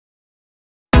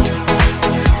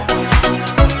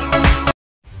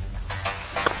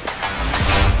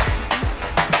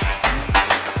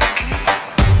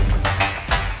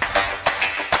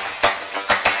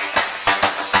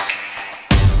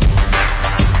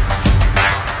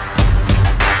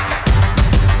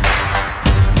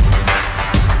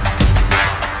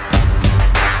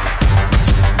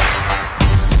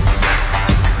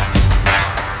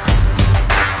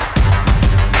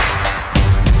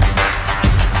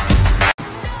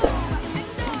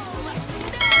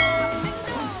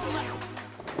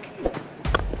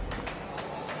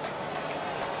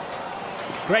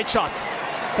Great shot.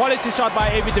 Quality shot by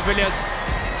ABDevilliers.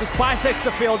 Just bisects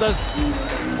the fielders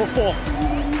for 4.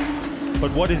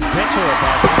 But what is better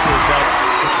about it is that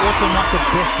it's also not the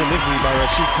best delivery by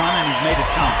Rashid Khan, and he's made it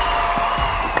count.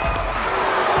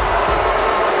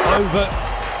 Over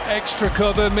extra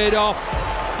cover mid-off,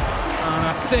 and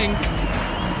I think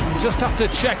you just have to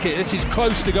check it. This is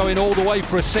close to going all the way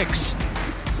for a 6.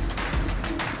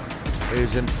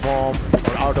 He's in form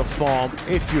or out of form.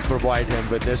 If you provide him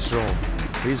with this room,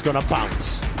 he's gonna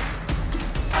bounce. And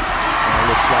it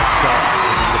looks like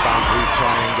the boundary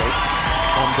triangle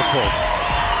on the 4.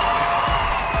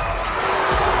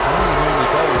 It's only when we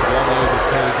go with 1 over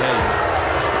per game.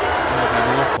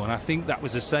 And I think that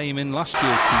was the same in last year's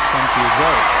T20 as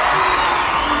well.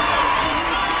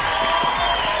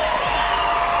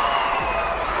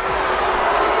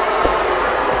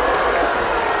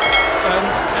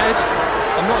 Ed,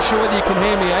 I'm not sure whether you can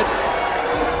hear me, Ed.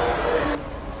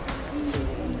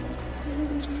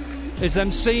 As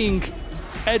I'm seeing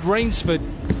Ed Rainsford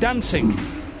dancing,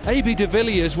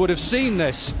 ABDevilliers would have seen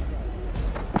this.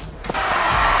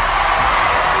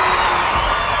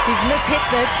 He's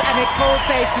mishit this and it falls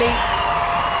safely.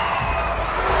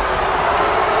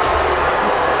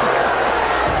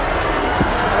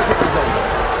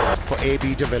 For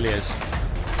ABDevilliers.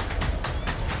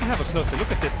 Have a closer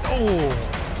look at this. Oh!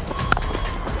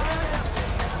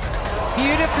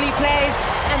 Beautifully placed,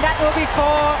 and that will be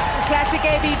for classic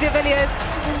ABDevilliers.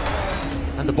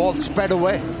 And the ball spread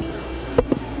away.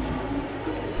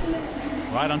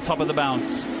 Right on top of the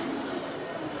bounce.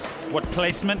 What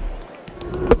placement,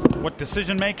 what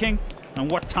decision making,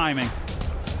 and what timing.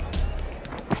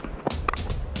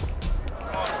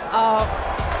 Oh,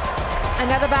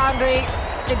 another boundary.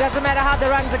 It doesn't matter how the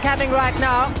runs are coming right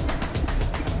now.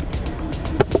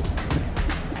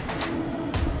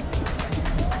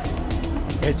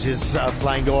 Edges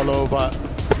flying all over.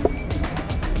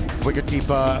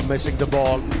 Wicketkeeper missing the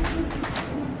ball.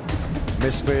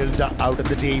 Misfield out of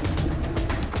the deep.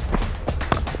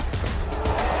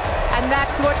 And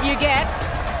that's what you get.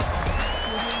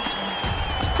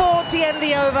 40 in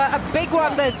the over. A big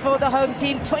one this for the home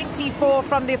team. 24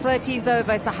 from the 13th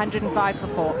over. It's 105 for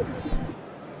 4.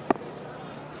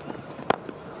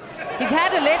 He's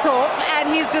had a let off and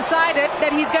he's decided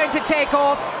that he's going to take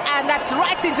off, and that's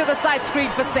right into the side screen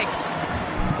for 6.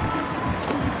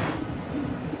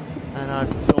 And I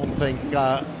don't think,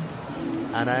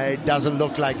 and it doesn't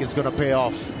look like it's going to pay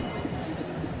off.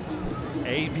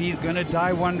 AB's going to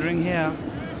die wondering here.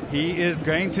 He is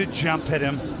going to jump at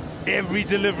him every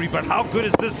delivery, but how good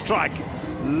is this strike?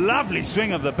 Lovely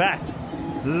swing of the bat.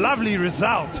 Lovely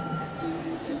result.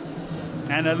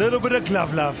 And a little bit of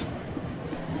glove love.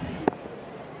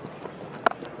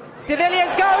 De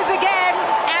goes again,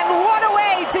 and what a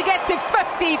way to get to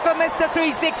 50 for Mr.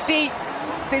 360.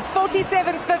 So it's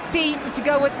 47.50 to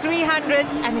go with 300s,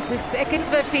 and it's his second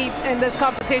 50 in this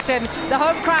competition. The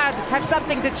home crowd have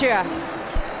something to cheer.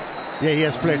 Yeah, he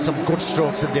has played some good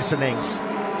strokes in this innings.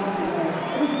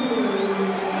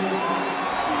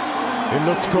 He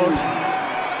looked good,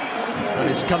 and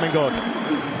he's coming good.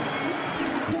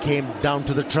 He came down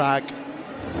to the track,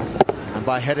 and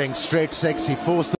by heading straight 6, he forced the